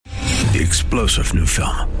the explosive new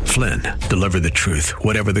film, Flynn, Deliver the Truth,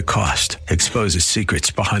 Whatever the Cost, exposes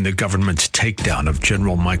secrets behind the government's takedown of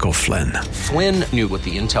General Michael Flynn. Flynn knew what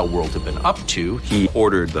the intel world had been up to. He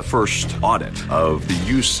ordered the first audit of the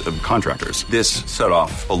use of contractors. This set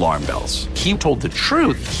off alarm bells. He told the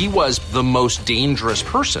truth. He was the most dangerous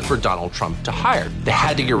person for Donald Trump to hire. They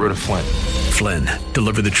had to get rid of Flynn. Flynn,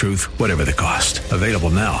 Deliver the Truth, Whatever the Cost. Available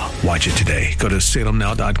now. Watch it today. Go to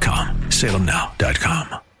salemnow.com.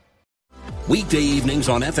 salemnow.com. Weekday evenings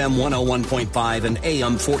on FM 101.5 and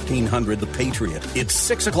AM 1400 The Patriot. It's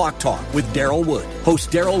 6 o'clock talk with Daryl Wood. Host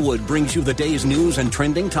Daryl Wood brings you the day's news and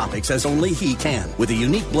trending topics as only he can, with a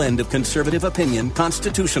unique blend of conservative opinion,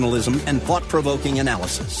 constitutionalism, and thought-provoking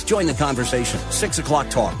analysis. Join the conversation. 6 o'clock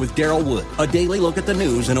talk with Daryl Wood. A daily look at the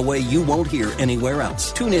news in a way you won't hear anywhere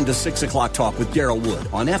else. Tune in to 6 o'clock talk with Daryl Wood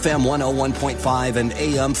on FM 101.5 and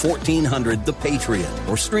AM 1400 The Patriot,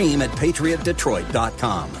 or stream at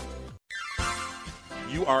patriotdetroit.com.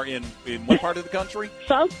 You are in what part of the country?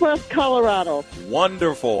 Southwest Colorado.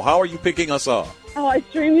 Wonderful. How are you picking us up? Oh, I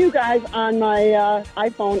stream you guys on my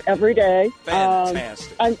iPhone every day.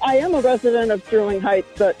 Fantastic. I am a resident of Sterling Heights,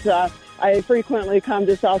 but I frequently come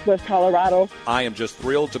to Southwest Colorado. I am just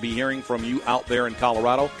thrilled to be hearing from you out there in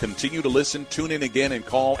Colorado. Continue to listen, tune in again, and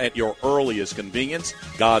call at your earliest convenience.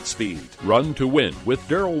 Godspeed. Run to Win with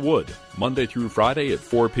Daryl Wood, Monday through Friday at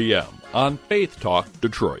 4 p.m. on Faith Talk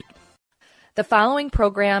Detroit. The following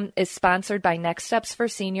program is sponsored by Next Steps for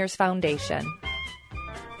Seniors Foundation.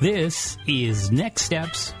 This is Next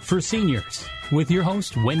Steps for Seniors with your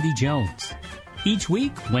host, Wendy Jones. Each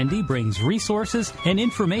week, Wendy brings resources and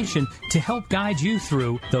information to help guide you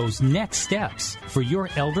through those next steps for your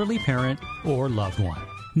elderly parent or loved one.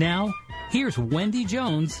 Now, here's Wendy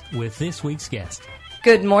Jones with this week's guest.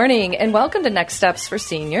 Good morning and welcome to Next Steps for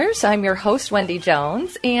Seniors. I'm your host, Wendy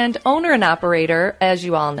Jones, and owner and operator, as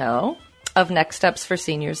you all know, of Next Steps for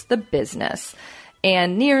Seniors, the business.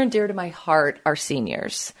 And near and dear to my heart are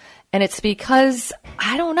seniors. And it's because,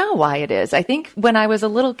 I don't know why it is. I think when I was a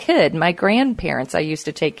little kid, my grandparents I used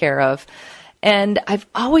to take care of. And I've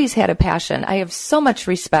always had a passion. I have so much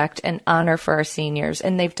respect and honor for our seniors,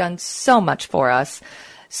 and they've done so much for us.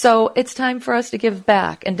 So it's time for us to give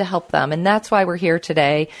back and to help them. And that's why we're here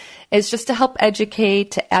today, is just to help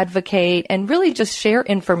educate, to advocate, and really just share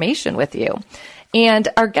information with you. And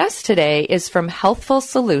our guest today is from Healthful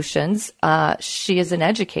Solutions. She is an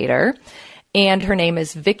educator, and her name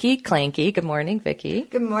is Vicki Clanky. Good morning, Vicki.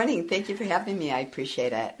 Good morning. Thank you for having me. I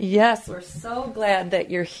appreciate it. Yes, we're so glad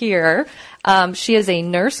that you're here. She is a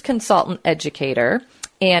nurse consultant educator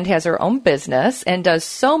and has her own business and does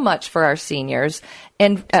so much for our seniors,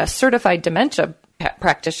 and a certified dementia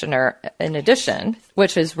practitioner in addition,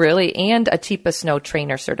 which is really, and a TIPA Snow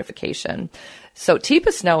trainer certification. So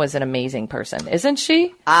TIPA Snow is an amazing person, isn't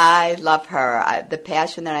she? I love her. The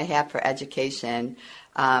passion that I have for education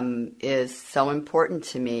is so important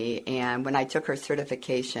to me. And when I took her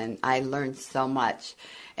certification, I learned so much.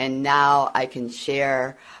 And now I can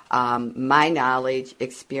share my knowledge,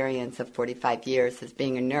 experience of 45 years as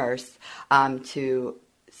being a nurse to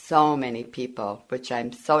so many people, which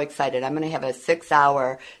I'm so excited. I'm going to have a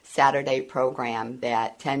 6-hour Saturday program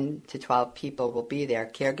that 10 to 12 people will be there,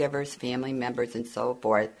 caregivers, family members, and so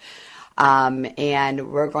forth.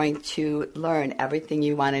 And we're going to learn everything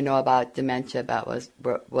you want to know about dementia, but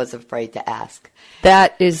was afraid to ask.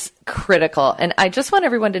 That is critical. And I just want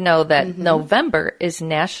everyone to know that November is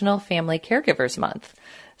National Family Caregivers Month.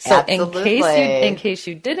 So in case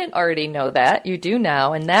you didn't already know that, you do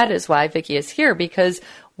now, and that is why Vicki is here, because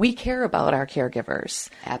we care about our caregivers.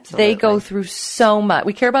 Absolutely. They go through so much.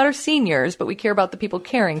 We care about our seniors, but we care about the people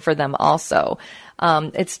caring for them also.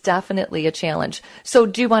 It's definitely a challenge. So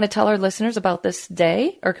do you want to tell our listeners about this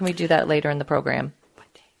day, or can we do that later in the program?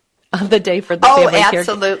 The day for the family care. Oh,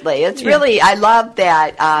 absolutely. It's really, I love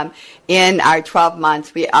that in our 12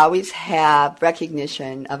 months, we always have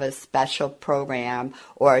recognition of a special program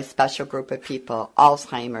or a special group of people,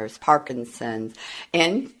 Alzheimer's, Parkinson's,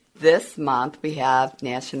 and this month we have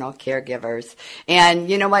National Caregivers. And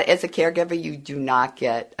you know what? As a caregiver, you do not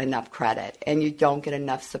get enough credit and you don't get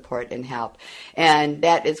enough support and help. And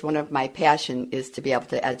that is one of my passion, is to be able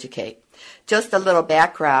to educate. Just a little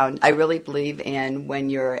background, I really believe in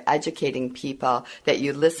when you're educating people that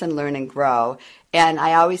you listen, learn, and grow. And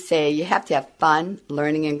I always say you have to have fun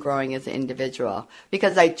learning and growing as an individual,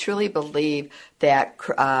 because I truly believe that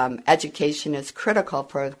education is critical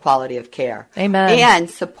for the quality of care. Amen.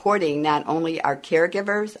 And supporting not only our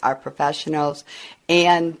caregivers, our professionals,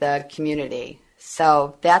 and the community.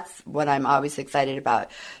 So that's what I'm always excited about.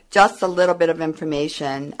 Just a little bit of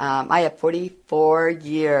information. I have 44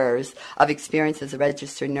 years of experience as a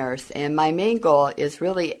registered nurse, and my main goal is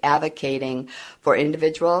really advocating for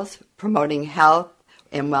individuals, promoting health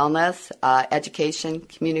and wellness, education,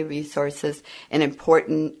 community resources, and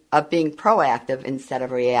important of being proactive instead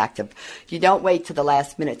of reactive. You don't wait to the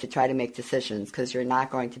last minute to try to make decisions because you're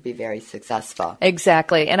not going to be very successful.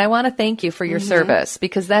 Exactly. And I want to thank you for your service,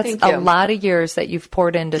 because that's a lot of years that you've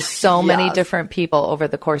poured into so many different people over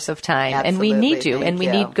the course of time. Absolutely. And we need you, and we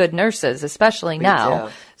need good nurses, especially now.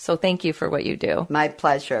 Do. So thank you for what you do. My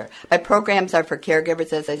pleasure. My programs are for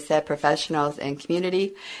caregivers, as I said, professionals, and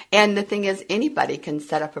community. And the thing is, anybody can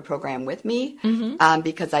set up a program with me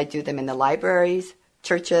because I do them in the libraries,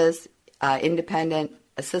 churches, independent,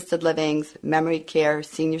 assisted livings, memory care,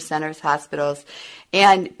 senior centers, hospitals.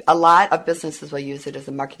 And a lot of businesses will use it as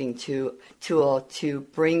a marketing tool to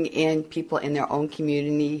bring in people in their own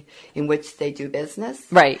community in which they do business.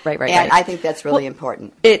 Right. And I think that's really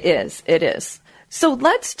important. It is. So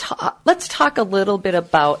let's talk a little bit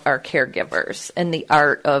about our caregivers and the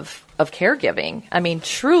art of caregiving. I mean,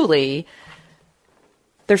 truly,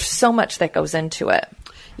 there's so much that goes into it.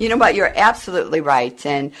 You know what? You're absolutely right.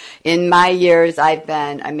 And in my years, I've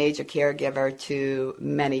been a major caregiver to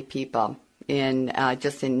many people in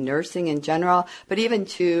just in nursing in general, but even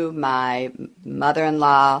to my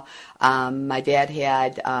mother-in-law. My dad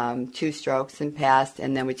had 2 strokes and passed,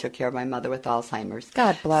 and then we took care of my mother with Alzheimer's.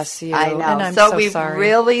 God bless you. I know. And I'm so so we've sorry.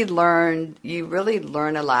 really learned, you really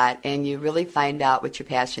learn a lot, and you really find out what your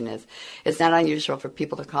passion is. It's not unusual for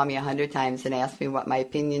people to call me 100 times and ask me what my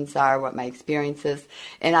opinions are, what my experience is,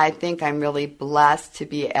 and I think I'm really blessed to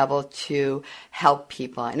be able to help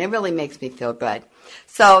people, and it really makes me feel good.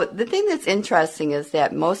 So the thing that's interesting is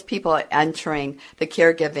that most people are entering the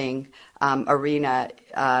caregiving arena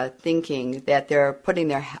thinking that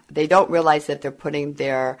they don't realize that they're putting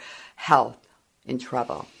their health in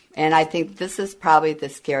trouble. And I think this is probably the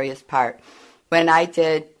scariest part. When I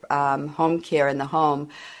did home care in the home,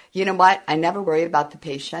 you know what? I never worried about the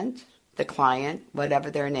patient, the client,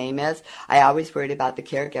 whatever their name is. I always worried about the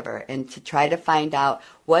caregiver and to try to find out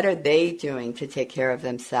what are they doing to take care of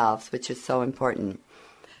themselves, which is so important.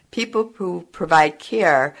 People who provide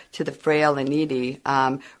care to the frail and needy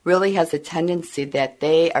really has a tendency that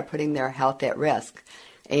they are putting their health at risk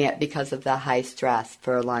because of the high stress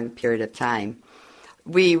for a long period of time.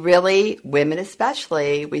 We really, women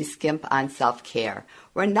especially, we skimp on self-care.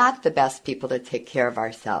 We're not the best people to take care of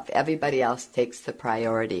ourselves. Everybody else takes the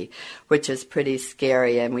priority, which is pretty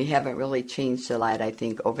scary, and we haven't really changed a lot, I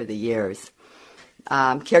think, over the years.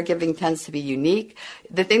 Caregiving tends to be unique.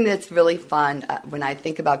 The thing that's really fun when I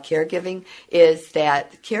think about caregiving is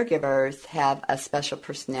that caregivers have a special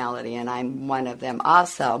personality, and I'm one of them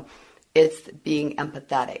also. It's being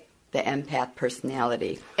empathetic, the empath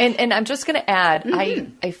personality. And I'm just going to add,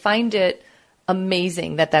 I find it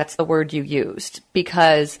amazing that that's the word you used,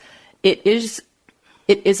 because it is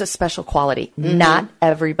a special quality. Not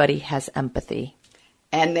everybody has empathy.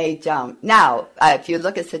 And they don't. Now, if you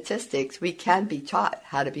look at statistics, we can be taught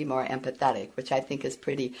how to be more empathetic, which I think is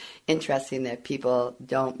pretty interesting that people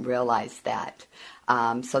don't realize that.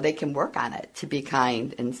 So they can work on it to be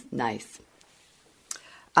kind and nice.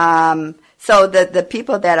 So the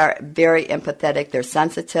people that are very empathetic, they're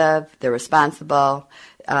sensitive, they're responsible,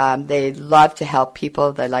 they love to help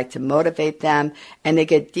people, they like to motivate them, and they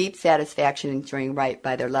get deep satisfaction in doing right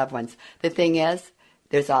by their loved ones. The thing is,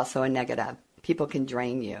 there's also a negative. People can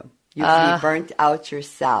drain you. You can be burnt out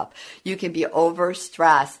yourself. You can be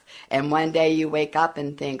overstressed, and one day you wake up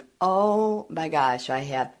and think, oh my gosh, I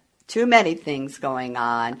have too many things going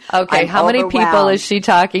on. Okay, how many people is she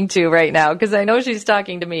talking to right now? Because I know she's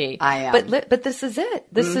talking to me. I am. But this is it.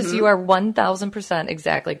 This is, you are 1,000%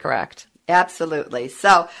 exactly correct. Absolutely.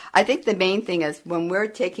 So I think the main thing is when we're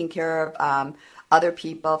taking care of other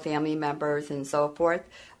people, family members, and so forth,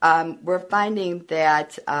 we're finding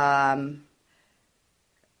that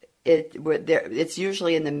it's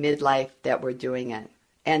usually in the midlife that we're doing it.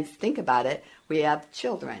 And think about it. We have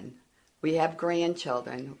children. We have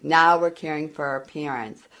grandchildren. Now we're caring for our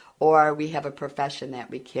parents. Or we have a profession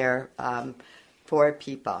that we care for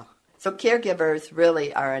people. So caregivers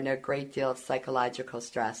really are in a great deal of psychological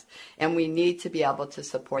stress. And we need to be able to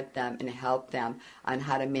support them and help them on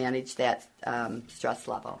how to manage that stress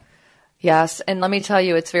level. Yes, and let me tell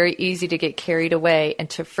you, it's very easy to get carried away and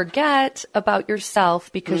to forget about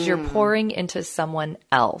yourself because you're pouring into someone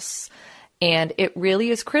else. And it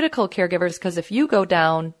really is critical, caregivers, because if you go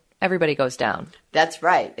down, everybody goes down. That's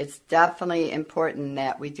right. It's definitely important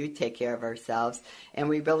that we do take care of ourselves, and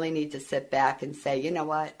we really need to sit back and say, you know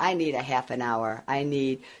what, I need a half an hour. I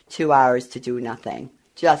need 2 hours to do nothing.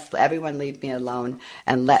 Just everyone leave me alone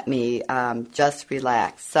and let me just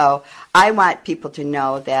relax. So I want people to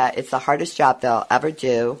know that it's the hardest job they'll ever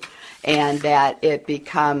do, and that it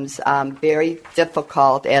becomes very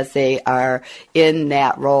difficult as they are in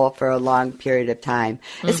that role for a long period of time,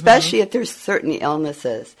 especially if there's certain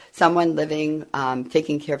illnesses. Someone living,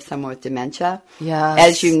 taking care of someone with dementia,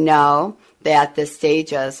 as you know, that the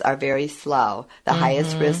stages are very slow. The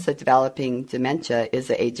highest risk of developing dementia is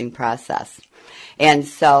the aging process. And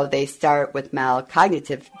so they start with mild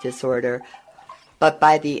cognitive disorder, but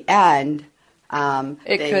by the end,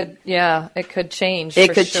 it could change.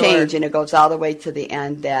 It could change, and it goes all the way to the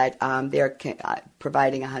end that they're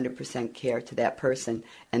providing 100% care to that person,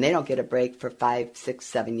 and they don't get a break for 5, 6,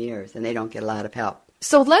 7 years, and they don't get a lot of help.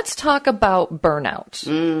 So let's talk about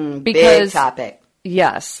burnout. Big topic.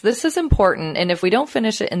 Yes, this is important, and if we don't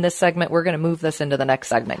finish it in this segment, we're going to move this into the next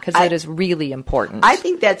segment because it is really important. I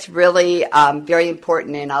think that's really very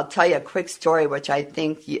important, and I'll tell you a quick story which I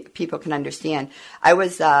think people can understand. I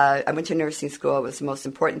went to nursing school. It was the most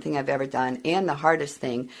important thing I've ever done and the hardest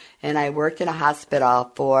thing, and I worked in a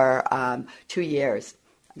hospital for 2 years.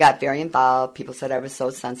 I got very involved. People said I was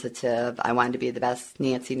so sensitive. I wanted to be the best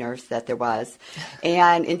Nancy nurse that there was,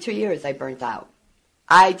 and in 2 years I burnt out.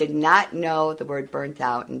 I did not know the word burnt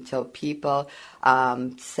out until people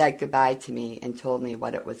said goodbye to me and told me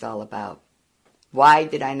what it was all about. Why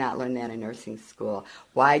did I not learn that in nursing school?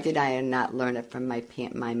 Why did I not learn it from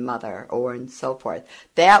my mother or and so forth?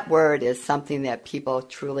 That word is something that people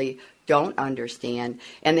truly don't understand,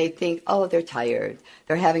 and they think, oh, they're tired.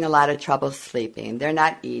 They're having a lot of trouble sleeping. They're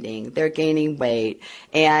not eating. They're gaining weight.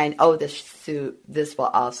 And, oh, this will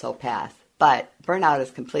also pass. But burnout is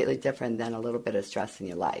completely different than a little bit of stress in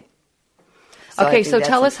your life. Okay, so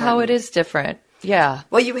tell us how it is different. Yeah.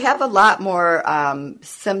 Well, you have a lot more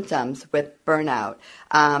symptoms with burnout.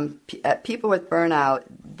 People with burnout,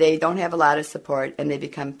 they don't have a lot of support, and they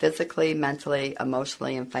become physically, mentally,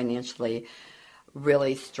 emotionally, and financially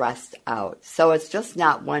really stressed out. So it's just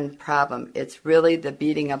not one problem. It's really the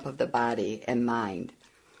beating up of the body and mind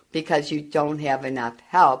because you don't have enough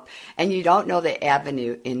help, and you don't know the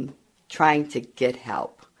avenue in trying to get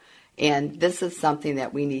help. And this is something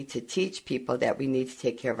that we need to teach people, that we need to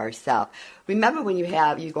take care of ourselves. Remember when you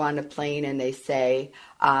go on a plane and they say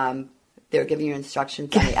they're giving you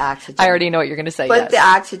instructions on the oxygen. I already know what you're going to say. Put the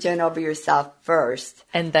oxygen over yourself first.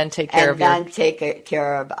 And then take care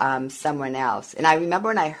of someone else. And I remember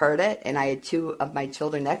when I heard it, and I had 2 of my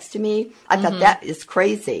children next to me, I thought that is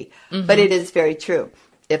crazy. But it is very true.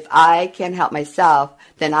 If I can't help myself,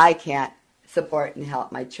 then I can't support and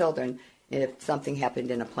help my children if something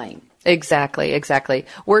happened in a plane. Exactly.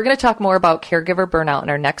 We're going to talk more about caregiver burnout in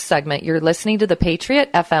our next segment. You're listening to The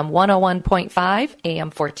Patriot, FM 101.5,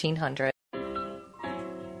 AM 1400.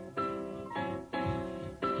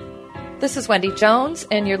 This is Wendy Jones,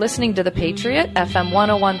 and you're listening to The Patriot, FM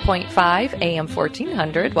 101.5, AM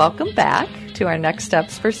 1400. Welcome back to our Next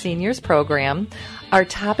Steps for Seniors program. Our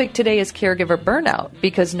topic today is caregiver burnout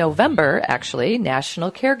because November, actually,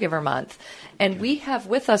 National Caregiver Month. And we have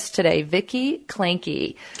with us today Vicki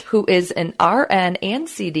Clanky, who is an RN and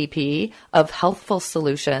CDP of Healthful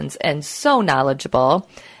Solutions and so knowledgeable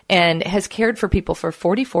and has cared for people for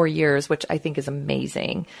 44 years, which I think is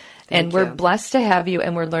amazing. And we're blessed to have you,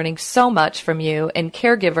 and we're learning so much from you. And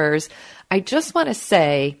caregivers, I just want to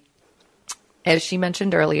say, as she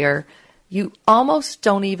mentioned earlier, you almost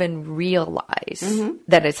don't even realize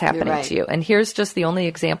that it's happening to you. And here's just the only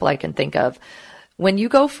example I can think of. When you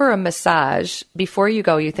go for a massage, before you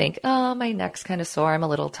go, you think, oh, my neck's kind of sore. I'm a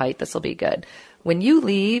little tight. This will be good. When you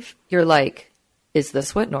leave, you're like, is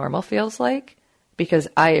this what normal feels like? Because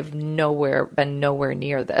I have been nowhere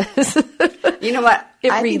near this. You know what?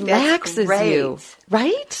 It relaxes you,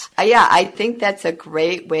 right? Yeah, I think that's a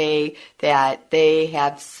great way that they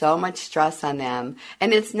have so much stress on them.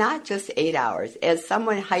 And it's not just 8 hours. As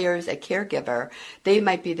someone hires a caregiver, they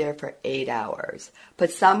might be there for 8 hours.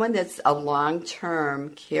 But someone that's a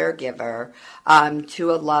long-term caregiver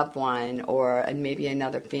to a loved one or maybe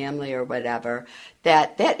another family or whatever,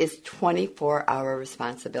 that is 24-hour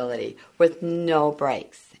responsibility with no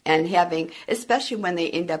breaks. And having, especially when they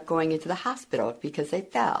end up going into the hospital because they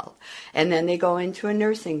fell, and then they go into a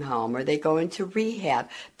nursing home or they go into rehab.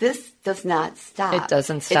 This does not stop. It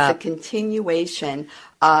doesn't stop. It's a continuation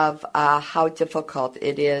of how difficult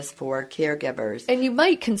it is for caregivers. And you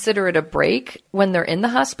might consider it a break when they're in the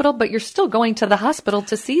hospital, but you're still going to the hospital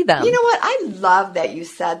to see them. You know what? I love that you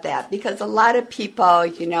said that, because a lot of people,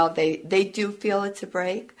 they do feel it's a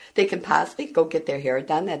break. They can possibly go get their hair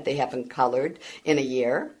done that they haven't colored in a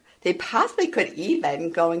year. They possibly could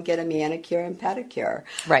even go and get a manicure and pedicure.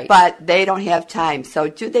 Right. But they don't have time. So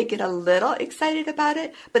do they get a little excited about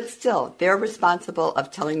it? But still, they're responsible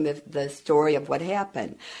of telling the story of what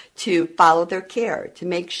happened, to follow their care, to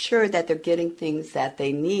make sure that they're getting things that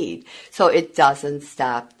they need. So it doesn't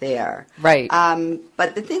stop there. Right.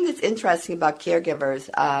 But the thing that's interesting about caregivers,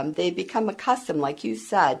 they become accustomed, like you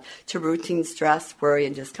said, to routine stress, worry,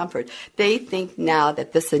 and discomfort. They think now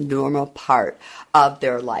that this is a normal part of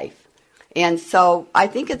their life. And so I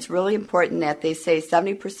think it's really important that they say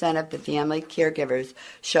 70% of the family caregivers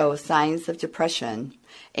show signs of depression.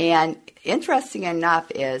 And interesting enough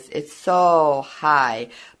is it's so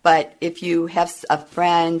high, but if you have a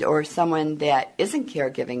friend or someone that isn't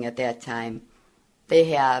caregiving at that time, they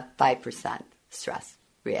have 5% stress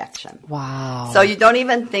reaction. Wow. So you don't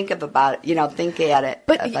even think about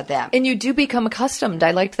that. And you do become accustomed.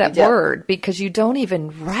 I liked that word, because you don't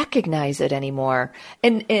even recognize it anymore.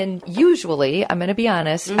 And usually, I'm going to be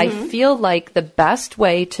honest, I feel like the best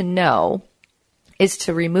way to know is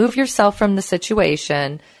to remove yourself from the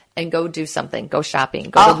situation and go do something, go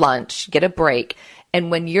shopping, go to lunch, get a break.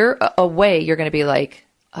 And when you're away, you're going to be like,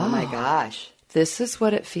 oh my gosh, this is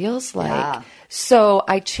what it feels like. Yeah. So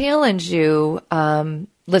I challenge you,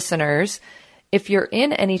 listeners, if you're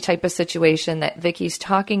in any type of situation that Vicki's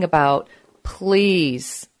talking about,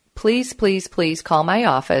 please call my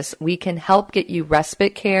office. We can help get you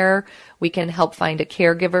respite care. We can help find a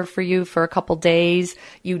caregiver for you for a couple days.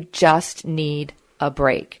 You just need a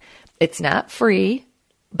break. It's not free,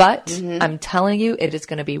 but I'm telling you, it is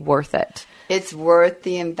going to be worth it. It's worth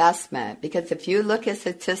the investment, because if you look at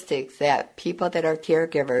statistics that people that are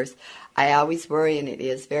caregivers, I always worry, and it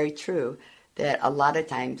is very true, that a lot of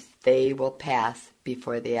times they will pass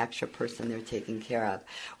before the actual person they're taking care of,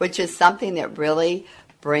 which is something that really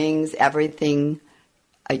brings everything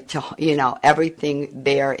everything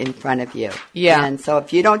there in front of you. Yeah. And so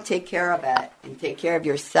if you don't take care of it and take care of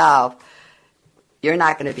yourself, you're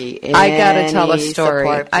not going to be any I got to tell a story.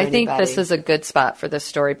 I think anybody. this is a good spot for this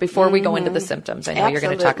story before we go into the symptoms. I know you're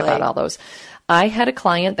going to talk about all those. I had a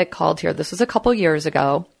client that called here. This was a couple years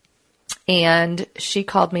ago. And she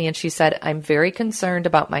called me and she said, I'm very concerned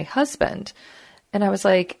about my husband. And I was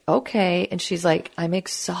like, okay. And she's like, I'm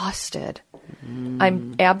exhausted.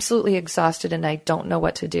 I'm absolutely exhausted and I don't know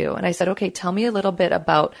what to do. And I said, okay, tell me a little bit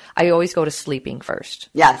about, I always go to sleeping first.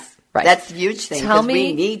 Yes. Right. That's a huge thing. Tell me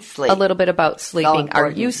we need sleep. a little bit about sleeping. So Are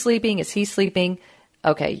you sleeping? Is he sleeping?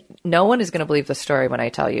 Okay. No one is going to believe the story when I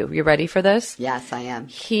tell you. You ready for this? Yes, I am.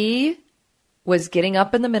 He was getting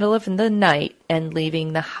up in the middle of the night and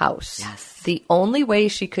leaving the house. Yes. The only way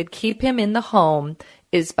she could keep him in the home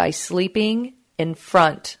is by sleeping in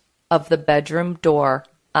front of the bedroom door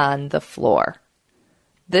on the floor.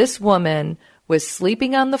 This woman was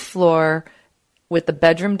sleeping on the floor with the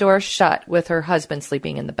bedroom door shut with her husband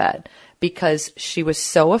sleeping in the bed because she was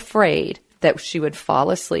so afraid that she would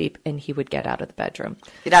fall asleep and he would get out of the bedroom.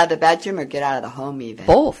 Get out of the bedroom or get out of the home even?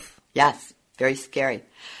 Both. Yes, very scary.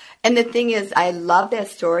 And the thing is, I love that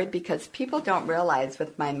story because people don't realize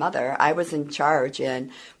with my mother, I was in charge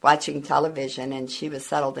and watching television and she was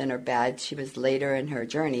settled in her bed. She was later in her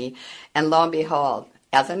journey. And lo and behold,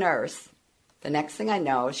 as a nurse, the next thing I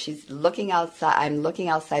know, she's looking outside. I'm looking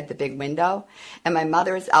outside the big window, and my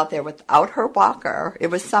mother is out there without her walker.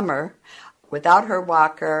 It was summer, without her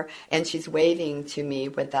walker, and she's waving to me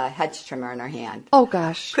with a hedge trimmer in her hand. Oh,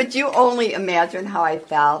 gosh. Could you only imagine how I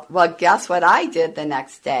felt? Well, guess what I did the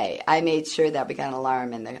next day? I made sure that we got an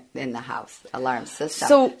alarm in the house, alarm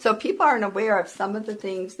system. So people aren't aware of some of the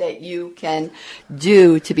things that you can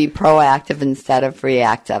do to be proactive instead of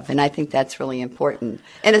reactive, and I think that's really important.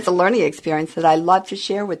 And it's a learning experience that I love to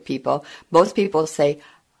share with people. Most people say,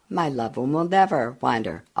 my loved one will never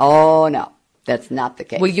wander. Oh, no. That's not the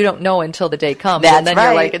case. Well, you don't know until the day comes, That's and then right.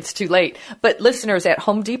 you're like, it's too late. But listeners, at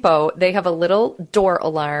Home Depot, they have a little door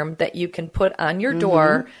alarm that you can put on your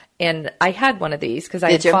door. And I had one of these because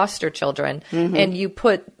I had foster children. And you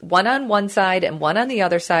put one on one side and one on the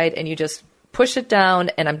other side, and you just push it down.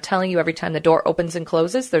 And I'm telling you, every time the door opens and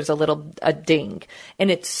closes, there's a ding.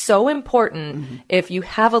 And it's so important if you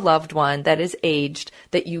have a loved one that is aged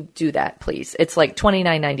that you do that, please. It's like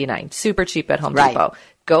 $29.99, super cheap at Home Depot.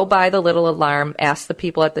 Go buy the little alarm. Ask the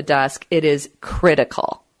people at the desk. It is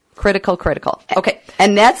critical. Critical. Okay.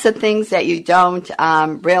 And that's the things that you don't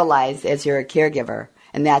realize as you're a caregiver.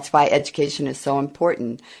 And that's why education is so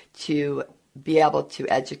important, to be able to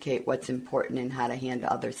educate what's important and how to handle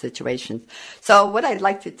other situations. So what I'd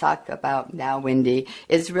like to talk about now, Wendy,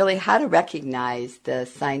 is really how to recognize the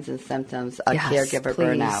signs and symptoms of caregiver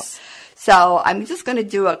burnout. So I'm just going to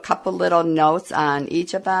do a couple little notes on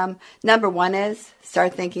each of them. Number one is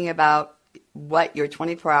start thinking about what your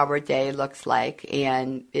 24-hour day looks like,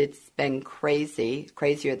 and it's been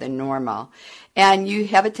crazier than normal. And you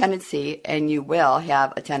have a tendency, and you will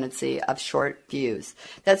have a tendency of short fuse.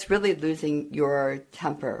 That's really losing your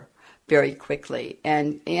temper very quickly.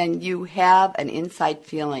 And you have an inside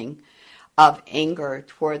feeling of anger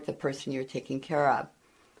toward the person you're taking care of.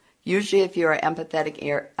 Usually if you're an empathetic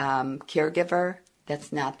caregiver,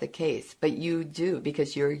 that's not the case. But you do,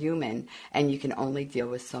 because you're human, and you can only deal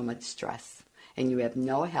with so much stress. And you have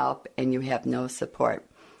no help, and you have no support.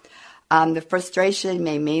 The frustration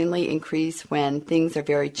may mainly increase when things are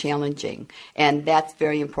very challenging, and that's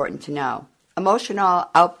very important to know. Emotional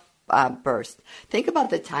outburst. Think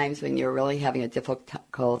about the times when you're really having a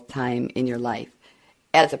difficult time in your life,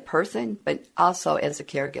 as a person, but also as a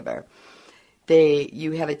caregiver.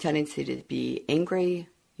 You have a tendency to be angry,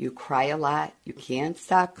 you cry a lot, you can't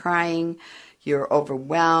stop crying, you're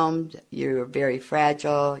overwhelmed, you're very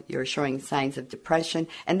fragile, you're showing signs of depression.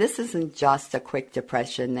 And this isn't just a quick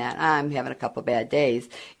depression that I'm having a couple bad days.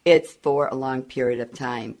 It's for a long period of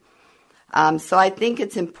time. So I think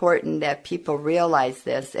it's important that people realize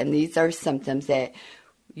this, and these are symptoms that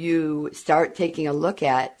you start taking a look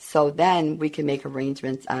at, so then we can make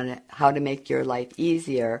arrangements on how to make your life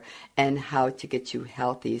easier and how to get you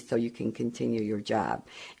healthy so you can continue your job.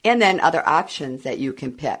 And then other options that you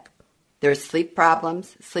can pick. There's sleep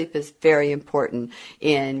problems. Sleep is very important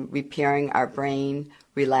in repairing our brain,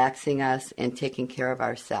 relaxing us, and taking care of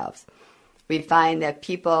ourselves. We find that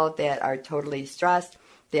people that are totally stressed,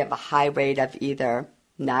 they have a high rate of either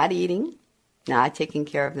not eating, not taking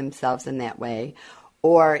care of themselves in that way,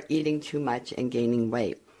 or eating too much and gaining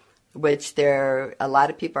weight, which a lot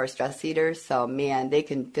of people are stress eaters, so man, they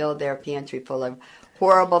can fill their pantry full of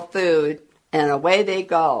horrible food, and away they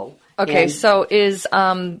go. Okay, so is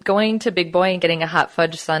going to Big Boy and getting a hot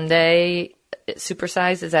fudge sundae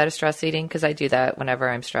supersized, is that a stress eating? Because I do that whenever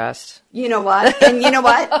I'm stressed. You know what? And you know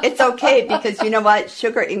what? It's okay, because you know what?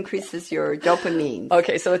 Sugar increases your dopamine.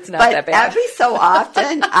 Okay, so it's not that bad. But every so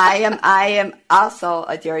often, I am also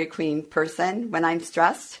a Dairy Queen person when I'm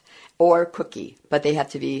stressed, or cookie, but they have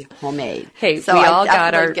to be homemade. Hey, so we all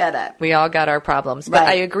got our problems. But right.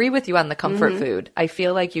 I agree with you on the comfort food. I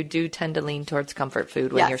feel like you do tend to lean towards comfort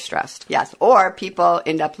food when you're stressed. Yes, or people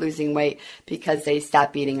end up losing weight because they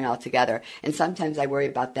stop eating it altogether. And sometimes I worry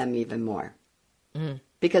about them even more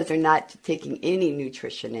because they're not taking any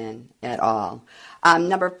nutrition in at all.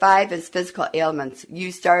 Number 5 is physical ailments.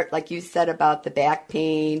 You start, like you said, about the back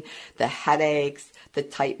pain, the headaches, the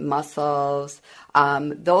tight muscles.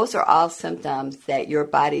 Those are all symptoms that your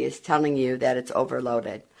body is telling you that it's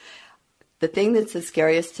overloaded. The thing that's the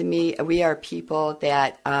scariest to me, we are people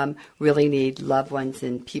that really need loved ones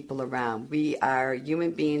and people around. We are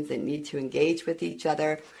human beings that need to engage with each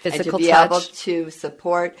other and to be able to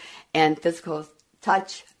support, and physical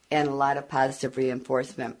touch and a lot of positive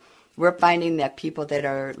reinforcement. We're finding that people that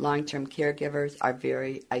are long-term caregivers are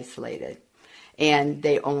very isolated. And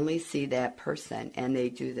they only see that person, and they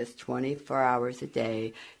do this 24 hours a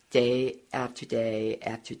day, day after day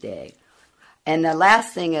after day. And the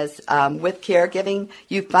last thing is, with caregiving,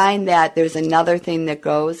 you find that there's another thing that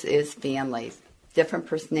goes is families, different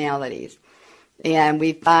personalities. And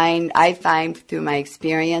I find through my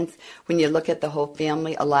experience, when you look at the whole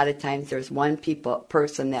family, a lot of times there's one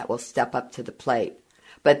person that will step up to the plate.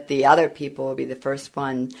 But the other people will be the first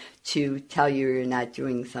one to tell you you're not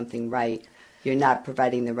doing something right. You're not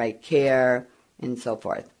providing the right care, and so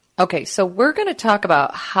forth. Okay, so we're going to talk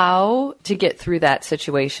about how to get through that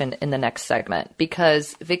situation in the next segment.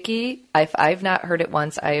 Because, Vicki, I've not heard it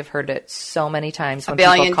once. I have heard it so many times when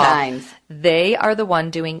people call. A billion times. They are the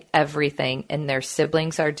one doing everything, and their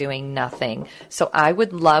siblings are doing nothing. So I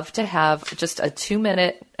would love to have just a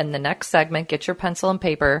 2-minute in the next segment. Get your pencil and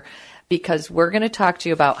paper, because we're going to talk to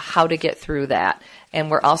you about how to get through that.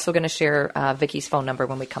 And we're also going to share Vicki's phone number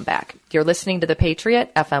when we come back. You're listening to The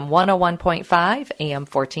Patriot, FM 101.5, AM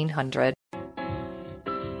 1400.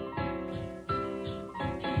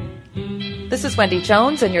 This is Wendy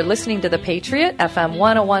Jones, and you're listening to The Patriot, FM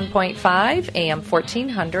 101.5, AM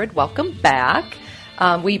 1400. Welcome back.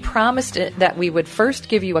 We promised that we would first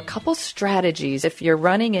give you a couple strategies if you're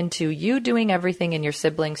running into you doing everything and your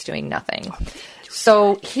siblings doing nothing.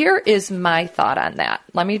 So here is my thought on that.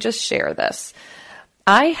 Let me just share this.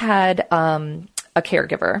 I had a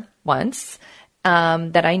caregiver once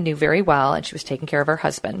that I knew very well, and she was taking care of her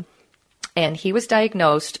husband. And he was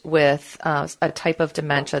diagnosed with a type of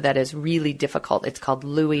dementia that is really difficult. It's called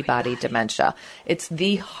Lewy body dementia. It's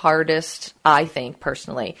the hardest, I think,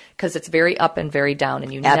 personally, because it's very up and very down,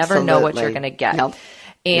 and you never know what you're going to get. Nope.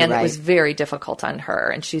 And it was very difficult on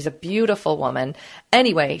her. And she's a beautiful woman.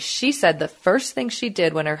 Anyway, she said the first thing she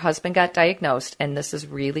did when her husband got diagnosed, and this is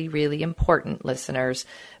really, really important, listeners,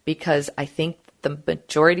 because I think the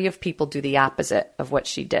majority of people do the opposite of what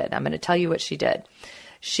she did. I'm going to tell you what she did.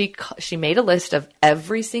 She made a list of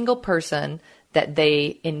every single person that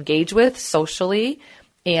they engage with socially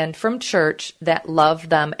and from church that love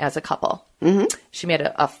them as a couple. Mm-hmm. She made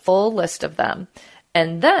a full list of them.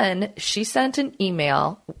 And then she sent an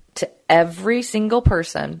email to every single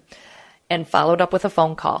person and followed up with a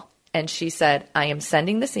phone call. And she said, I am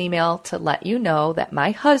sending this email to let you know that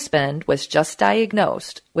my husband was just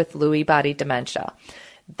diagnosed with Lewy body dementia.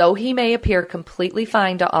 Though he may appear completely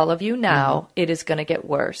fine to all of you now, it is going to get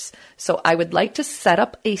worse. So I would like to set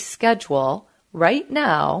up a schedule right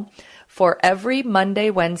now for every Monday,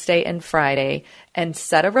 Wednesday, and Friday and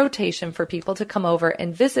set a rotation for people to come over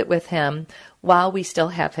and visit with him while we still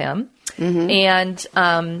have him and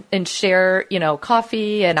share,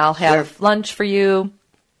 coffee, and I'll have lunch for you.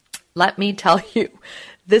 Let me tell you,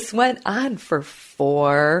 this went on for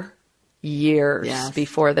 4 years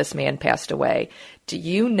before this man passed away. Do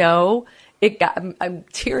you know I'm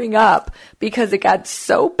tearing up because it got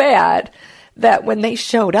so bad that when they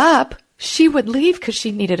showed up, she would leave because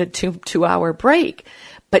she needed a two-hour break.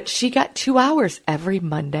 But she got 2 hours every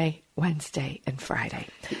Monday, Wednesday, and Friday.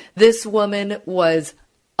 This woman was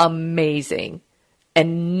amazing.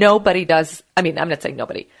 And nobody does. I mean, I'm not saying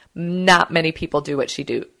nobody. Not many people do what she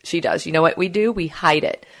does. You know what we do? We hide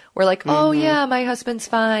it. We're like, oh yeah, my husband's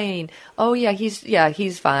fine. Oh yeah,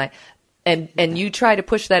 he's fine. And you try to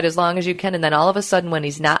push that as long as you can, and then all of a sudden when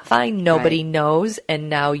he's not fine, nobody knows, and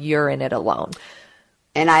now you're in it alone.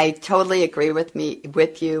 And I totally agree with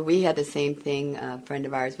you. We had the same thing, a friend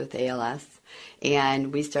of ours with ALS,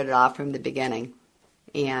 and we started off from the beginning,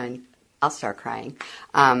 and I'll start crying,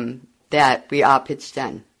 that we all pitched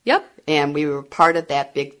in. Yep. And we were part of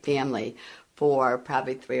that big family for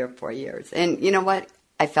probably 3 or 4 years. And you know what?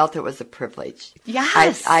 I felt it was a privilege.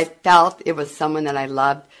 Yes. I felt it was someone that I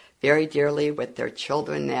loved very dearly, with their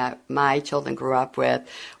children that my children grew up with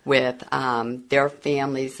their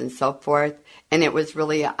families and so forth. And it was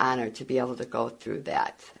really an honor to be able to go through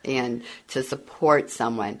that and to support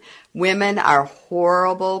someone. Women are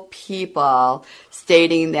horrible people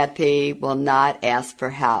stating that they will not ask for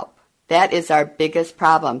help. That is our biggest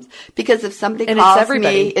problem. Because if somebody calls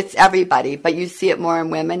me, it's everybody, but you see it more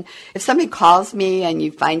in women. If somebody calls me and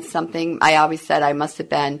you find something, I always said I must have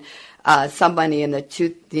been somebody in the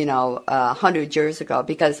 100 years ago,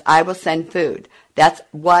 because I will send food. That's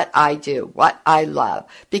what I do, what I love.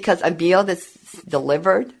 Because a meal that's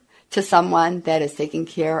delivered to someone that is taking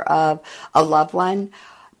care of a loved one,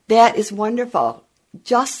 that is wonderful.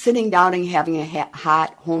 Just sitting down and having a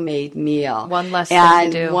hot homemade meal. One less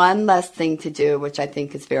thing to do. One less thing to do, which I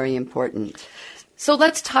think is very important. So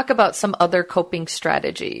let's talk about some other coping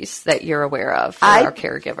strategies that you're aware of for our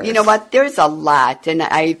caregivers. You know what? There's a lot, and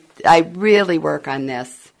I really work on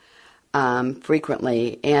this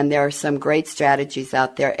frequently, and there are some great strategies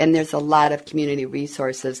out there, and there's a lot of community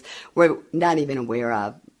resources we're not even aware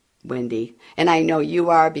of, Wendy. And I know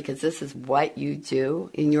you are, because this is what you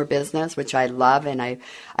do in your business, which I love, and I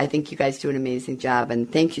think you guys do an amazing job,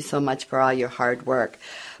 and thank you so much for all your hard work.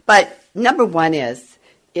 But number one is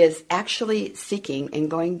actually seeking and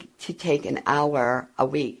going to take an hour a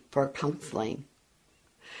week for counseling.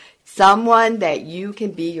 Someone that you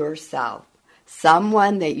can be yourself.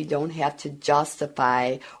 Someone that you don't have to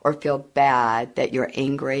justify or feel bad that you're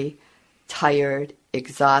angry, tired,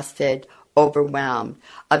 exhausted, overwhelmed.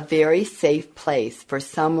 A very safe place for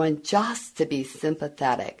someone just to be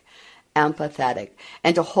sympathetic, empathetic,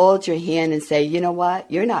 and to hold your hand and say, you know what,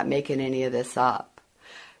 you're not making any of this up.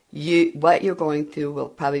 What you're going through will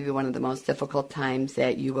probably be one of the most difficult times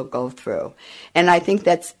that you will go through. And I think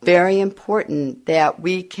that's very important, that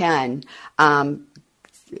we can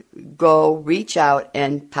go reach out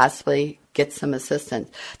and possibly get some assistance.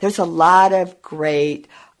 There's a lot of great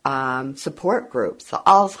support groups, the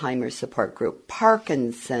Alzheimer's support group,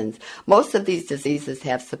 Parkinson's. Most of these diseases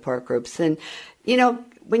have support groups. And,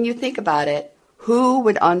 when you think about it, who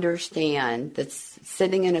would understand that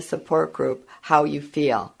sitting in a support group how you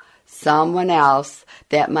feel? Someone else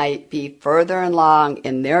that might be further along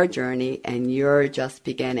in their journey and you're just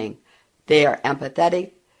beginning. They are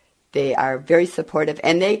empathetic. They are very supportive,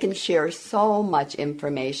 and they can share so much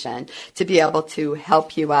information to be able to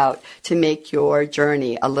help you out to make your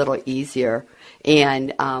journey a little easier,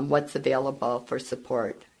 and what's available for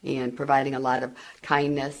support, and providing a lot of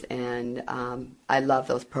kindness, and I love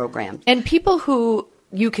those programs. And people who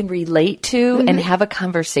you can relate to and have a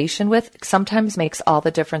conversation with sometimes makes all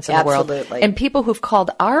the difference in the world. Absolutely. And people who've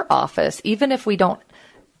called our office, even if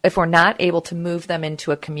we're not able to move them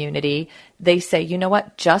into a community, they say, you know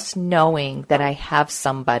what, just knowing that I have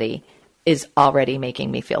somebody is already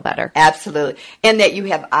making me feel better. Absolutely. And that you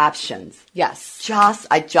have options. Yes.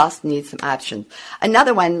 I just need some options.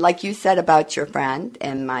 Another one, like you said about your friend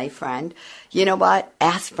and my friend, you know what?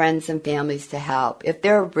 Ask friends and families to help. If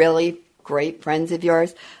they're really great friends of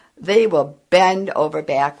yours, they will bend over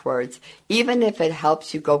backwards, even if it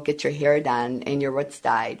helps you go get your hair done and your roots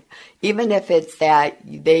dyed, even if it's that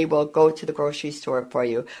they will go to the grocery store for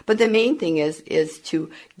you. But the main thing is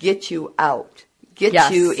to get you out,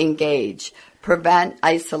 get you engaged, prevent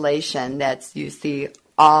isolation that you see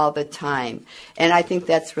all the time. And I think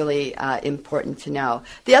that's really important to know.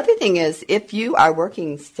 The other thing is, if you are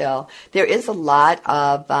working still, there is a lot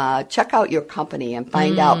of, check out your company and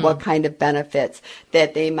find out what kind of benefits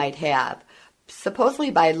that they might have.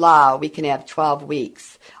 Supposedly by law, we can have 12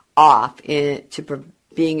 weeks off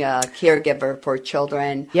being a caregiver for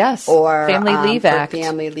children. Yes, or Family Leave Act.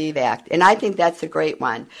 Family Leave Act. And I think that's a great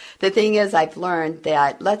one. The thing is, I've learned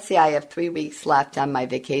that, let's say I have 3 weeks left on my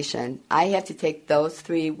vacation. I have to take those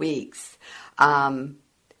 3 weeks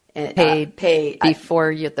paid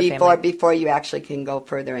before you actually can go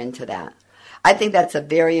further into that. I think that's a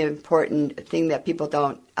very important thing that people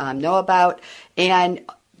don't know about, and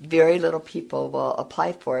very little people will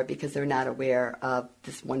apply for it because they're not aware of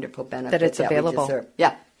this wonderful benefit that it's available. We deserve.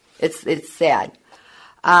 Yeah, it's sad.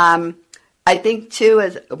 I think too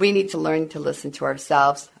is we need to learn to listen to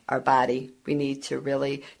ourselves, our body. We need to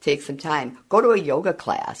really take some time. Go to a yoga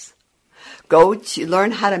class. Go to learn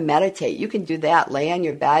how to meditate. You can do that. Lay on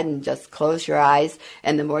your bed and just close your eyes.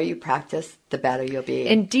 And the more you practice, the better you'll be.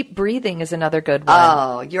 And deep breathing is another good one.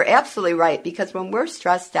 Oh, you're absolutely right. Because when we're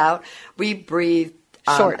stressed out, we breathe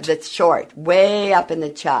that's short, way up in the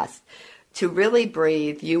chest. To really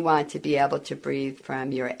breathe, you want to be able to breathe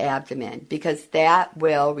from your abdomen, because that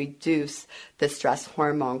will reduce the stress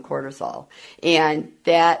hormone cortisol. And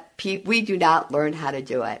that we do not learn how to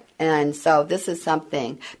do it. And so this is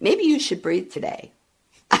something, maybe you should breathe today.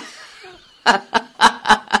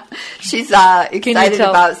 She's excited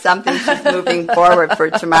about something she's moving forward for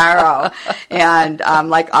tomorrow. And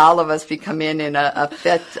like all of us, we come in a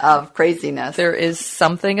fit of craziness. There is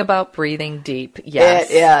something about breathing deep. Yes.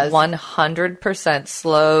 It is. 100%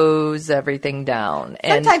 slows everything down.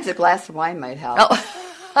 Sometimes a glass of wine might help.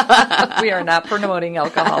 We are not promoting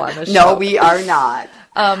alcohol on the show. No, we are not.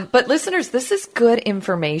 But listeners, this is good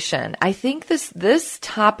information. I think this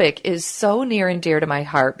topic is so near and dear to my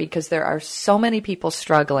heart because there are so many people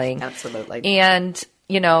struggling. Absolutely. And,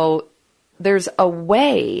 there's a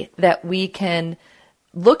way that we can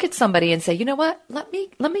look at somebody and say, you know what, let me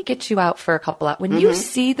get you out for a couple hours. When you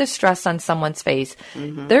see the stress on someone's face,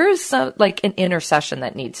 there is some, like an intercession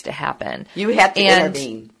that needs to happen. You have to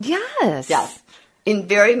intervene. Yes. Yes. In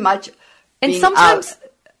very much and sometimes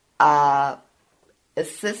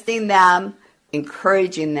assisting them,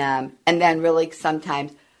 encouraging them, and then really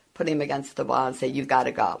sometimes putting them against the wall and say, you got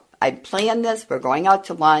to go. I planned this. We're going out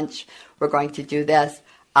to lunch. We're going to do this.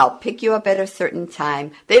 I'll pick you up at a certain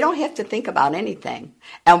time. They don't have to think about anything.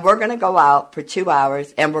 And we're going to go out for 2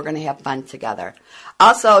 hours, and we're going to have fun together.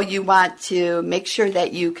 Also, you want to make sure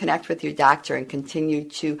that you connect with your doctor and continue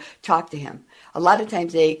to talk to him. A lot of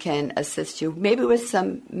times they can assist you maybe with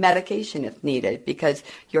some medication if needed because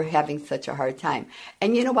you're having such a hard time.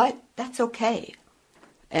 And you know what? That's okay.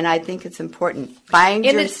 And I think it's important. Find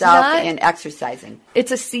yourself in exercising.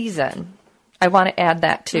 It's a season. I want to add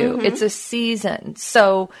that too. It's a season.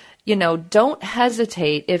 So, don't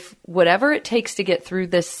hesitate if whatever it takes to get through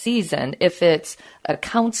this season, if it's a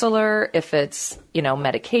counselor, if it's,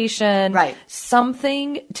 medication, right,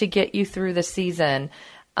 something to get you through the season.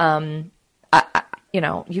 You've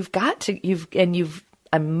got to,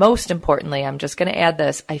 and most importantly, I'm just going to add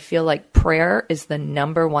this. I feel like prayer is the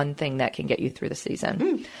number one thing that can get you through the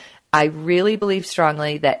season. I really believe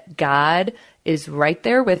strongly that God is right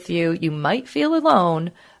there with you. You might feel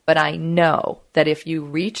alone, but I know that if you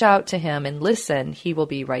reach out to him and listen, he will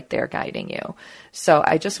be right there guiding you. So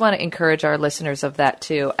I just want to encourage our listeners of that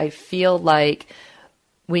too. I feel like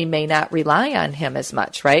we may not rely on him as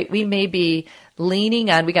much, right? We may be leaning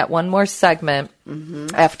on, we got one more segment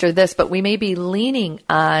after this, but we may be leaning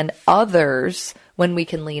on others when we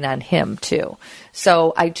can lean on him too.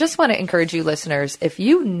 So I just want to encourage you listeners, if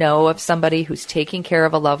you know of somebody who's taking care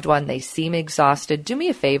of a loved one, they seem exhausted, do me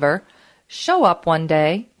a favor, show up one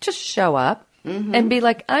day, just show up and be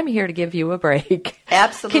like, I'm here to give you a break.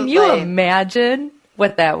 Absolutely. Can you imagine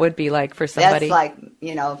what that would be like for somebody? That's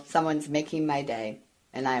like, someone's making my day,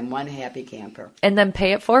 and I'm one happy camper. And then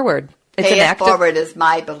pay it forward. Pay it forward is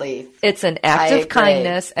my belief. It's an act of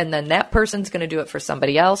kindness, and then that person's going to do it for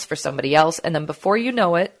somebody else, and then before you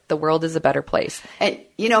know it, the world is a better place. And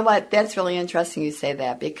you know what? That's really interesting you say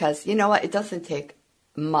that, because you know what? It doesn't take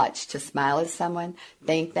much to smile at someone,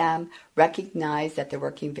 thank them, recognize that they're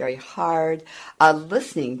working very hard.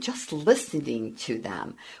 Just listening to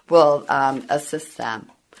them will assist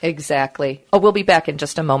them. Exactly. Oh, we'll be back in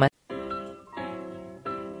just a moment.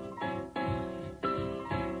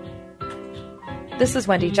 This is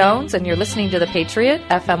Wendy Jones, and you're listening to The Patriot,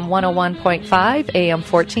 FM 101.5, AM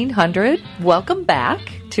 1400. Welcome back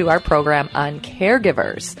to our program on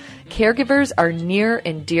caregivers. Caregivers are near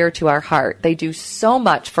and dear to our heart. They do so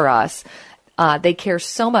much for us. They care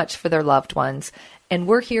so much for their loved ones, and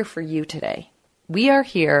we're here for you today. We are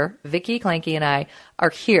here, Vicki Clanky and I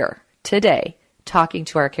are here today talking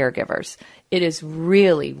to our caregivers. It is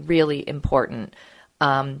really, really important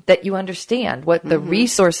that you understand what the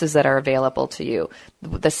resources that are available to you,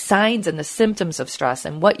 the signs and the symptoms of stress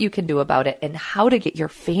and what you can do about it and how to get your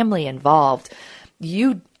family involved.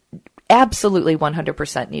 You absolutely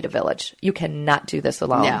 100% need a village. You cannot do this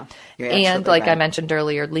alone. No, and like I mentioned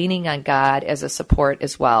earlier, leaning on God as a support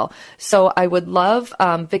as well. So I would love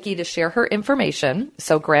Vicki to share her information.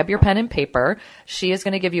 So grab your pen and paper. She is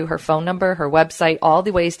going to give you her phone number, her website, all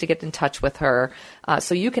the ways to get in touch with her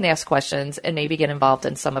so you can ask questions and maybe get involved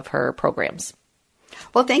in some of her programs.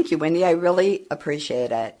 Well, thank you, Wendy. I really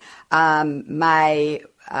appreciate it. My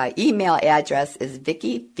email address is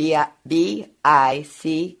Vicki, Vicki,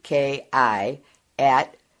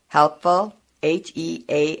 at helpful,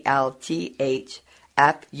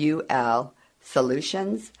 HEALTHFUL,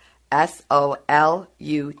 solutions,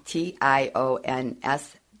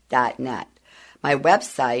 SOLUTIONS.net. My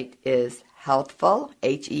website is healthful,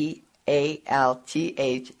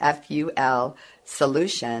 HEALTHFUL,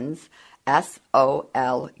 solutions,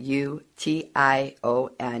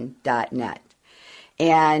 SOLUTION.net.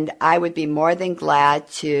 And I would be more than glad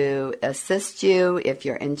to assist you if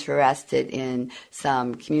you're interested in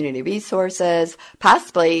some community resources.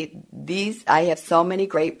 Possibly I have so many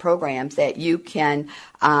great programs that you can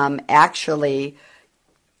actually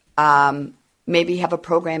maybe have a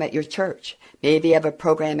program at your church, maybe have a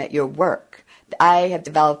program at your work. I have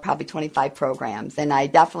developed probably 25 programs, and I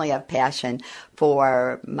definitely have passion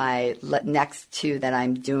for my next two that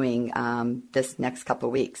I'm doing this next couple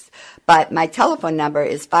of weeks. But my telephone number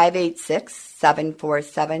is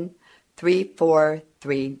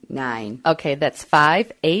 586-747-3439. Okay, that's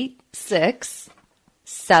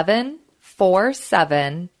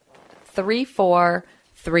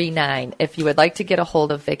 586-747-3439. If you would like to get a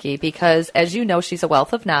hold of Vicki, because as you know, she's a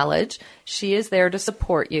wealth of knowledge. She is there to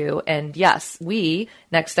support you. And yes, we,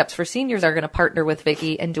 Next Steps for Seniors, are going to partner with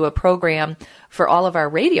Vicki and do a program for all of our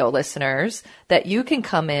radio listeners that you can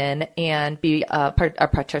come in and be a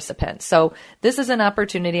participant. So this is an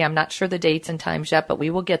opportunity. I'm not sure the dates and times yet, but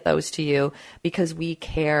we will get those to you because we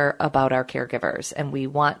care about our caregivers and we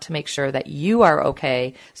want to make sure that you are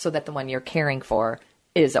okay so that the one you're caring for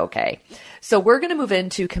is okay. So we're going to move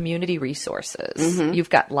into community resources. You've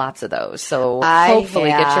got lots of those. So hopefully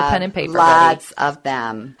get your pen and paper lots ready. Of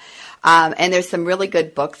them. And there's some really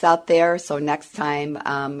good books out there. So next time,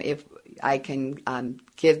 if I can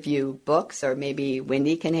give you books, or maybe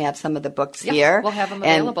Wendy can have some of the books here. We'll have them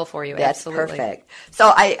available for you. That's Absolutely. Perfect.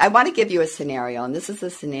 So I want to give you a scenario, and this is a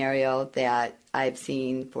scenario that I've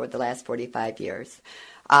seen for the last 45 years.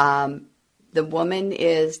 The woman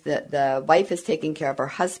the wife is taking care of her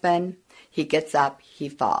husband. He gets up, he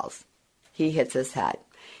falls. He hits his head.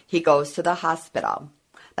 He goes to the hospital.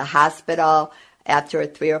 The hospital, after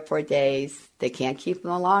 3 or 4 days, they can't keep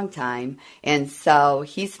him a long time. And so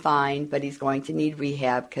he's fine, but he's going to need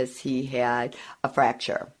rehab because he had a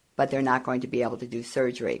fracture. But they're not going to be able to do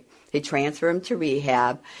surgery. They transfer him to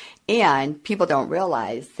rehab. And people don't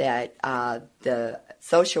realize that the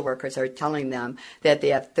social workers are telling them that they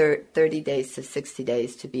have 30 days to 60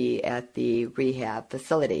 days to be at the rehab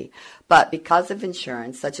facility. But because of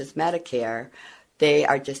insurance, such as Medicare, they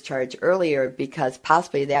are discharged earlier because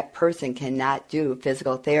possibly that person cannot do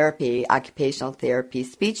physical therapy, occupational therapy,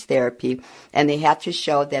 speech therapy, and they have to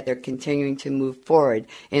show that they're continuing to move forward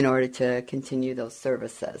in order to continue those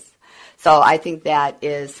services. So I think that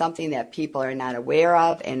is something that people are not aware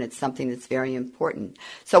of, and it's something that's very important.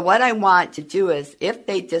 So what I want to do is, if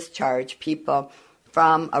they discharge people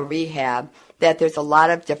from a rehab, that there's a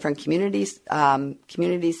lot of different community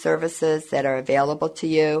services that are available to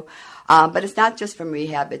you. But it's not just from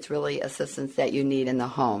rehab, it's really assistance that you need in the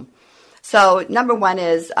home. So number one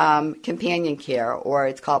is companion care, or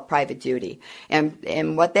it's called private duty.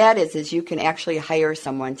 And what that is you can actually hire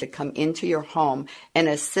someone to come into your home and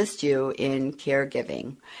assist you in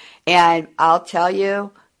caregiving. And I'll tell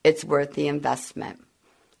you, it's worth the investment.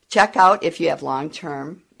 Check out if you have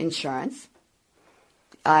long-term insurance.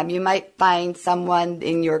 You might find someone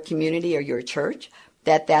in your community or your church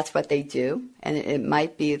that's what they do, and it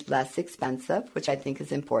might be less expensive, which I think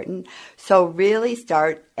is important. So really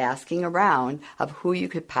start asking around of who you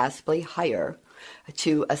could possibly hire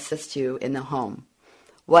to assist you in the home.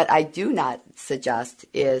 What I do not suggest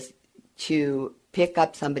is to pick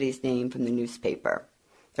up somebody's name from the newspaper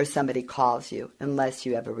or somebody calls you unless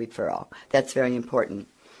you have a referral. That's very important.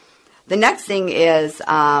 The next thing is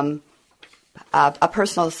a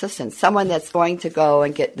personal assistant, someone that's going to go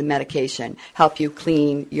and get the medication, help you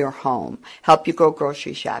clean your home, help you go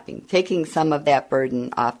grocery shopping, taking some of that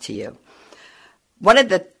burden off to you.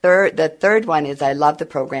 The third one is I love the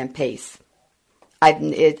program PACE.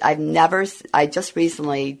 I just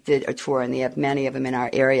recently did a tour, and they have many of them in our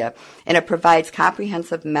area, and it provides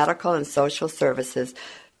comprehensive medical and social services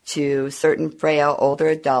to certain frail older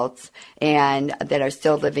adults and that are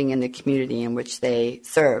still living in the community in which they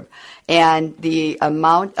serve. And the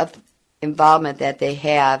amount of involvement that they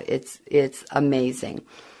have, it's amazing.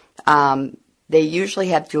 They usually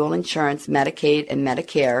have dual insurance, Medicaid and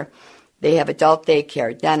Medicare. They have adult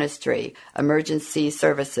daycare, dentistry, emergency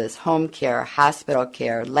services, home care, hospital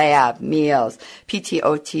care, lab, meals,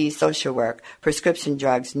 PT/OT, social work, prescription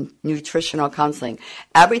drugs, nutritional counseling.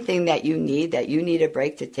 Everything that you need a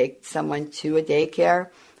break to take someone to a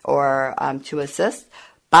daycare or to assist.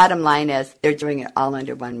 Bottom line is they're doing it all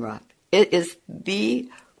under one roof. It is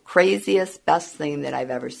the craziest, best thing that I've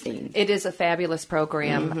ever seen. It is a fabulous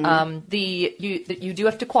program. Mm-hmm. You do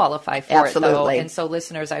have to qualify for Absolutely. it, though. And so,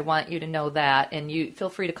 listeners, I want you to know that. And you feel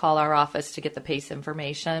free to call our office to get the PACE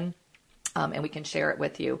information, and we can share it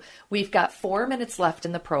with you. We've got 4 minutes left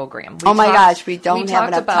in the program. We don't have enough time. We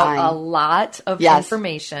talked about a lot of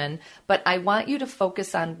information, but I want you to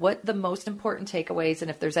focus on what the most important takeaways,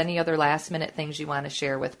 and if there's any other last-minute things you want to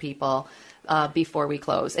share with people before we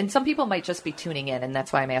close. And some people might just be tuning in, and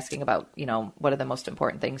that's why I'm asking about, what are the most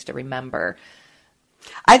important things to remember.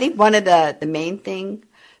 I think one of the main thing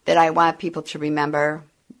that I want people to remember,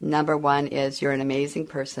 number one, is you're an amazing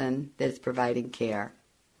person that is providing care.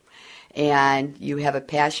 And you have a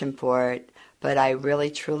passion for it, but I really,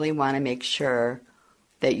 truly want to make sure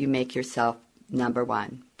that you make yourself number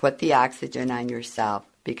one. Put the oxygen on yourself,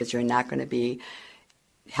 because you're not going to be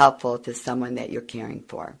helpful to someone that you're caring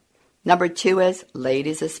for. Number two is,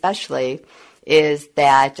 ladies especially, is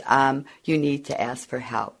that you need to ask for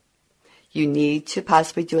help. You need to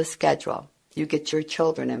possibly do a schedule. You get your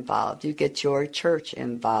children involved. You get your church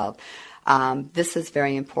involved. This is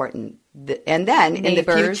very important. And then neighbors, in the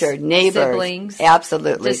future, neighbors, siblings,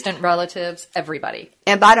 absolutely, distant relatives, everybody.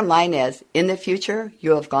 And bottom line is, in the future,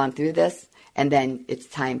 you have gone through this, and then it's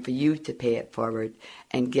time for you to pay it forward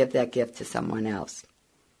and give that gift to someone else.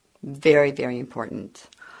 Very, very important.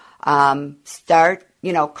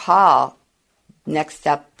 Call Next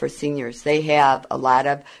Step for Seniors. They have a lot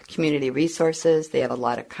of community resources. They have a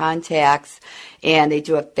lot of contacts, and they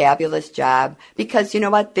do a fabulous job, because you know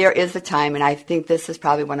what? There is a time, and I think this is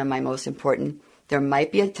probably one of my most important. There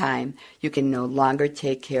might be a time you can no longer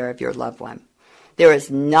take care of your loved one. There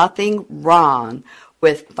is nothing wrong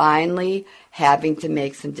with finally having to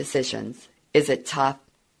make some decisions. Is it tough?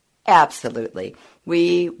 Absolutely.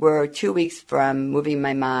 We were 2 weeks from moving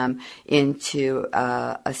my mom into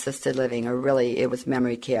assisted living, or really it was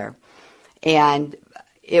memory care. And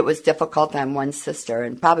it was difficult on one sister,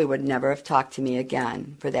 and probably would never have talked to me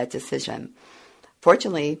again for that decision.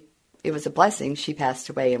 Fortunately, it was a blessing. She passed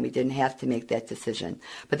away, and we didn't have to make that decision.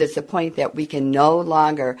 But there's a point that we can no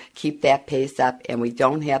longer keep that pace up, and we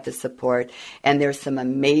don't have the support. And there's some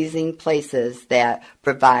amazing places that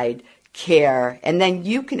provide care, and then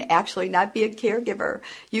you can actually not be a caregiver.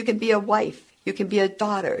 You can be a wife, you can be a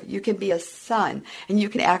daughter, you can be a son, and you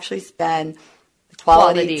can actually spend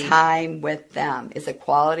quality time with them. Is it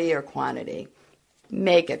quality or quantity?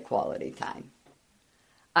 Make it quality time.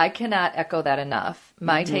 I cannot echo that enough.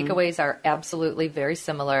 My takeaways are absolutely very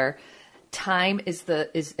similar. Time is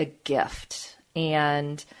a gift,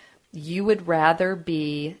 and you would rather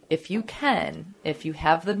be, if you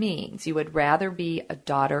have the means, you would rather be a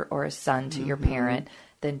daughter or a son to your parent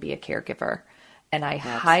than be a caregiver. And I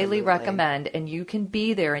highly recommend, and you can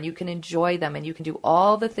be there and you can enjoy them and you can do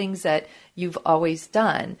all the things that you've always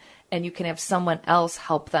done, and you can have someone else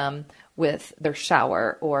help them with their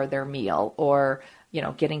shower or their meal or,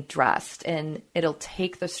 getting dressed, and it'll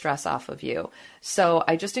take the stress off of you. So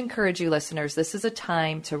I just encourage you listeners, this is a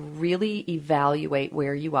time to really evaluate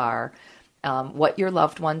where you are, what your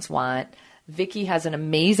loved ones want. Vicki has an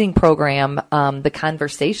amazing program, the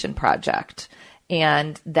Conversation Project.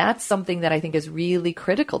 And that's something that I think is really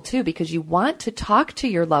critical too, because you want to talk to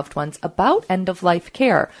your loved ones about end-of-life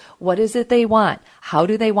care. What is it they want? How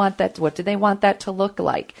do they want that? What do they want that to look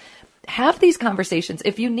like? Have these conversations.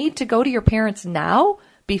 If you need to go to your parents now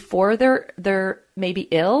before they're maybe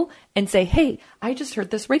ill and say, hey, I just heard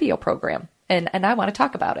this radio program and I want to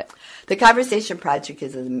talk about it. The Conversation Project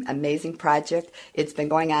is an amazing project. It's been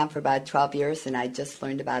going on for about 12 years, and I just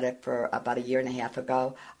learned about it for about a year and a half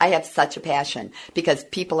ago. I have such a passion because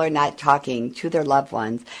people are not talking to their loved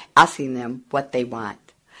ones, asking them what they want.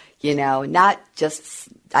 Not just,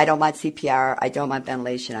 I don't want CPR, I don't want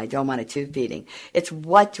ventilation, I don't want a tube feeding. It's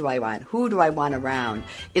what do I want? Who do I want around?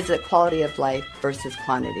 Is it quality of life versus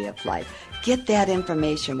quantity of life? Get that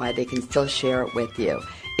information while they can still share it with you.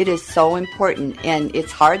 It is so important, and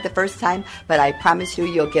it's hard the first time, but I promise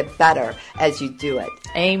you'll get better as you do it.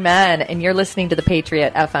 Amen. And you're listening to The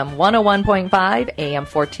Patriot, FM 101.5, AM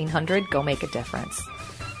 1400. Go make a difference.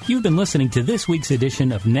 You've been listening to this week's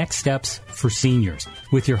edition of Next Steps for Seniors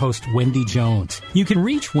with your host, Wendy Jones. You can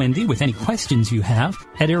reach Wendy with any questions you have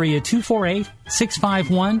at area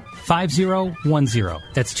 248-651-5010.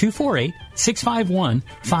 That's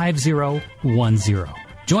 248-651-5010.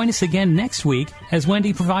 Join us again next week as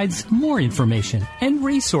Wendy provides more information and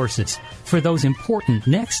resources for those important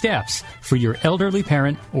next steps for your elderly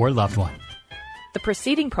parent or loved one. The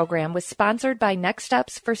preceding program was sponsored by Next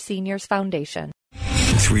Steps for Seniors Foundation.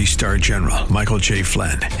 3-star General Michael J.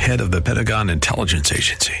 Flynn, head of the Pentagon Intelligence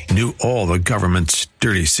Agency, knew all the government's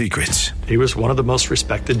dirty secrets. He was one of the most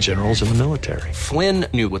respected generals in the military. Flynn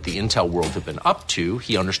knew what the intel world had been up to.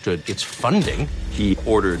 He understood its funding. He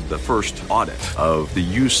ordered the first audit of the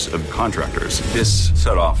use of contractors. This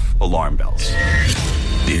set off alarm bells.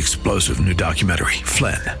 The explosive new documentary,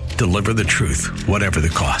 Flynn, Deliver the Truth, Whatever the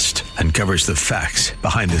Cost, uncovers the facts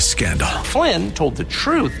behind this scandal. Flynn told the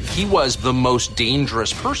truth. He was the most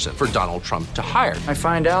dangerous person for Donald Trump to hire. I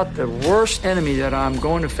find out the worst enemy that I'm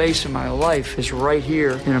going to face in my life is right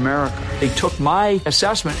here in America. They took my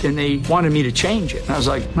assessment and they wanted me to change it. And I was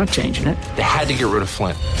like, I'm not changing it. They had to get rid of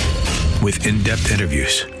Flynn. With in-depth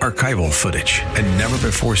interviews, archival footage, and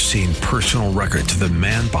never-before-seen personal records of the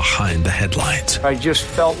man behind the headlines. I just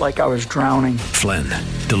felt like I was drowning. Flynn,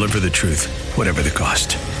 Deliver the Truth, Whatever the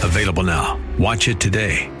Cost. Available now. Watch it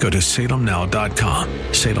today. Go to salemnow.com.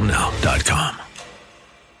 salemnow.com.